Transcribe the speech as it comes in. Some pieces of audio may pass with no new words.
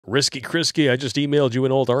Risky Crisky, I just emailed you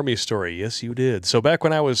an old Army story. Yes, you did. So back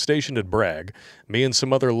when I was stationed at Bragg, me and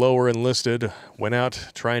some other lower enlisted went out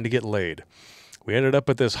trying to get laid. We ended up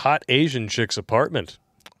at this hot Asian chick's apartment.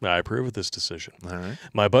 I approve of this decision. All right.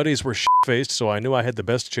 My buddies were shit-faced, so I knew I had the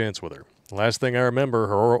best chance with her. Last thing I remember,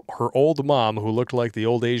 her old mom, who looked like the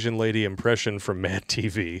old Asian lady impression from Mad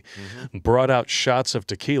TV, brought out shots of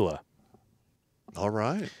tequila. All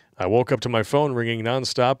right. I woke up to my phone ringing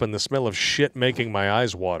nonstop and the smell of shit making my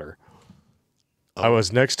eyes water. I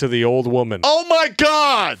was next to the old woman. Oh, my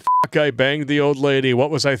God! Fuck, I banged the old lady.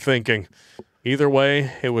 What was I thinking? Either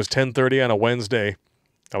way, it was 10:30 on a Wednesday.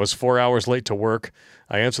 I was 4 hours late to work.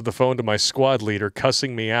 I answered the phone to my squad leader,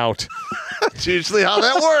 cussing me out. That's usually how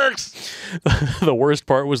that works. The worst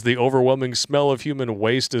part was the overwhelming smell of human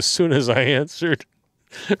waste as soon as I answered.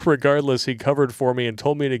 Regardless, he covered for me and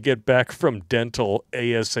told me to get back from dental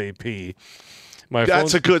ASAP.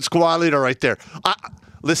 That's a good squad leader right there.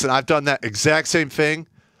 Listen, I've done that exact same thing,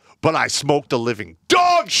 but I smoked the living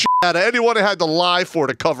dog shit out of anyone I had to lie for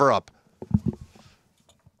to cover up.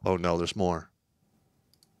 Oh, no, there's more.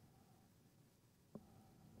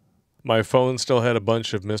 My phone still had a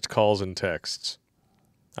bunch of missed calls and texts.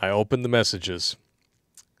 I opened the messages.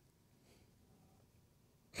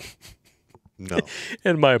 No.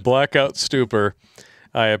 In my blackout stupor,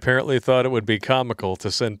 I apparently thought it would be comical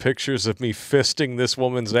to send pictures of me fisting this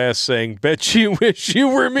woman's ass saying, "Bet you wish you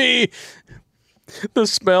were me." The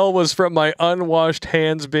smell was from my unwashed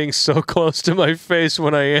hands being so close to my face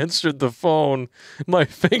when I answered the phone. My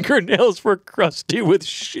fingernails were crusty with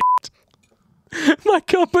shit. My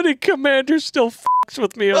company commander still fucks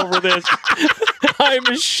with me over this. I'm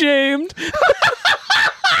ashamed.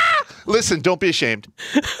 Listen, don't be ashamed.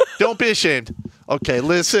 Don't be ashamed. Okay,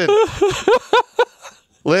 listen.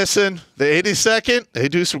 Listen, the 82nd, they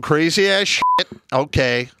do some crazy ass shit.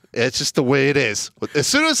 Okay, it's just the way it is. As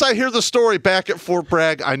soon as I hear the story back at Fort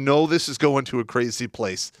Bragg, I know this is going to a crazy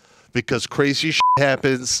place because crazy shit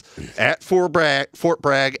happens at Fort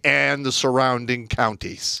Bragg and the surrounding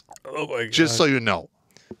counties. Oh my God. Just so you know.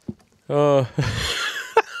 I'm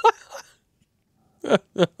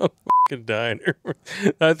fucking dying.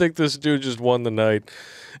 I think this dude just won the night.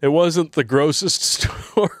 It wasn't the grossest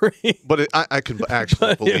story, but I can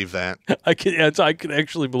actually believe that. I can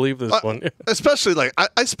actually believe this one. Especially like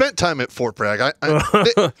I spent time at Fort Bragg.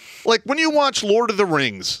 Like when you watch Lord of the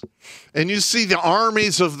Rings, and you see the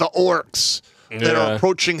armies of the orcs that are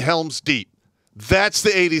approaching Helm's Deep. That's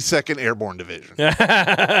the 82nd Airborne Division.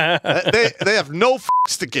 They have no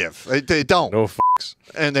fucks to give. They don't. No fucks.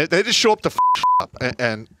 And they just show up to fuck up.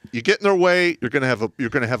 And you get in their way, you're gonna have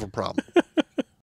a problem.